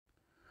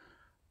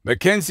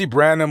Mackenzie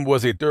Branham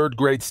was a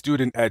third-grade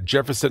student at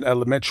Jefferson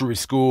Elementary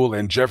School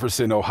in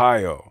Jefferson,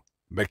 Ohio.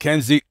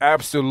 Mackenzie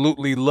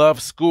absolutely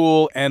loved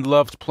school and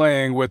loved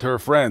playing with her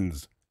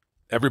friends.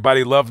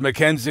 Everybody loved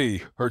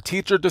Mackenzie. Her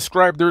teacher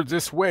described her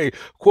this way,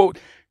 quote,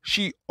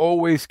 "She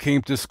always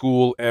came to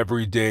school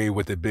every day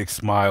with a big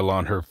smile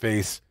on her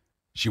face.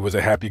 She was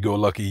a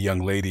happy-go-lucky young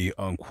lady,"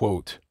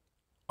 unquote.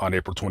 On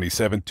April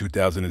 27,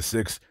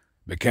 2006,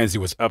 Mackenzie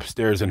was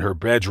upstairs in her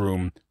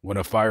bedroom when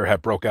a fire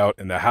had broke out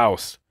in the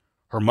house.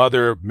 Her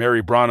mother,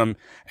 Mary Branham,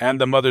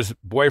 and the mother's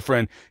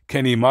boyfriend,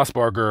 Kenny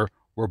Mossbarger,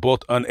 were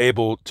both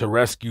unable to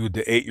rescue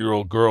the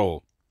 8-year-old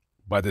girl.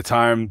 By the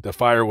time the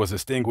fire was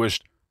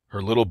extinguished,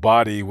 her little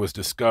body was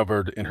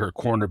discovered in her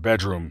corner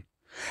bedroom.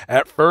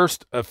 At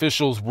first,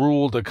 officials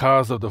ruled the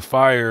cause of the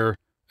fire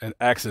an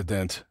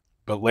accident,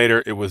 but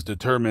later it was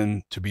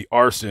determined to be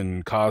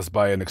arson caused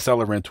by an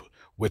accelerant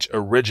which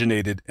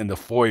originated in the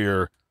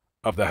foyer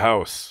of the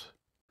house.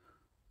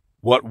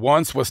 What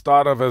once was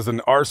thought of as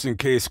an arson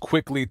case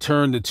quickly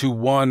turned into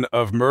one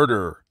of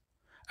murder.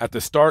 At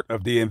the start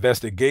of the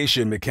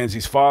investigation,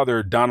 Mackenzie's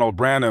father, Donald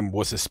Branham,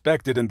 was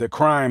suspected in the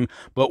crime,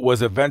 but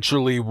was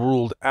eventually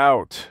ruled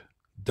out.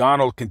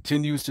 Donald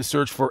continues to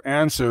search for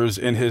answers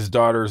in his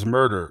daughter's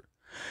murder.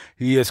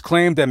 He has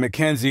claimed that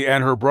Mackenzie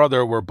and her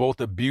brother were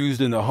both abused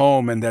in the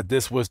home and that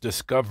this was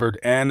discovered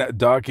and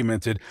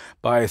documented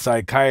by a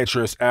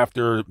psychiatrist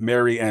after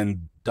Mary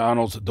and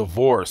Donald's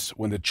divorce,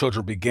 when the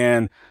children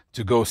began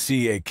to go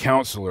see a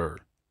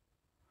counselor.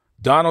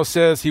 Donald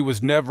says he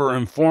was never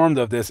informed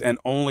of this and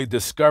only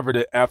discovered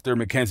it after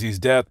Mackenzie's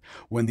death,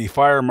 when the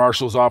fire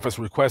marshal's office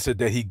requested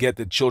that he get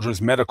the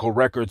children's medical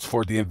records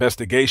for the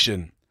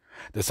investigation.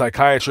 The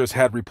psychiatrist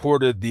had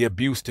reported the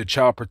abuse to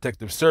Child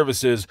Protective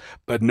Services,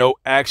 but no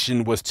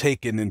action was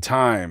taken in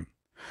time.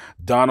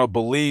 Donald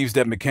believes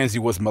that Mackenzie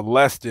was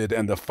molested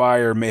and the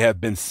fire may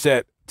have been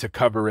set to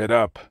cover it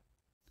up.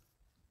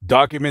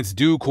 Documents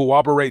do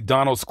corroborate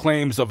Donald's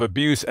claims of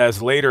abuse,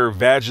 as later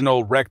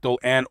vaginal, rectal,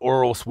 and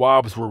oral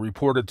swabs were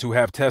reported to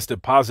have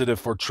tested positive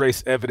for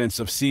trace evidence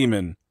of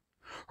semen.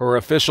 Her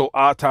official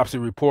autopsy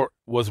report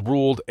was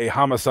ruled a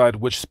homicide,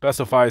 which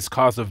specifies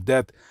cause of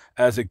death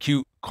as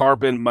acute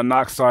carbon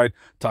monoxide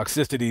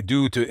toxicity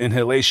due to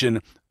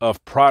inhalation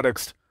of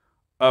products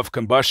of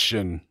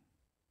combustion.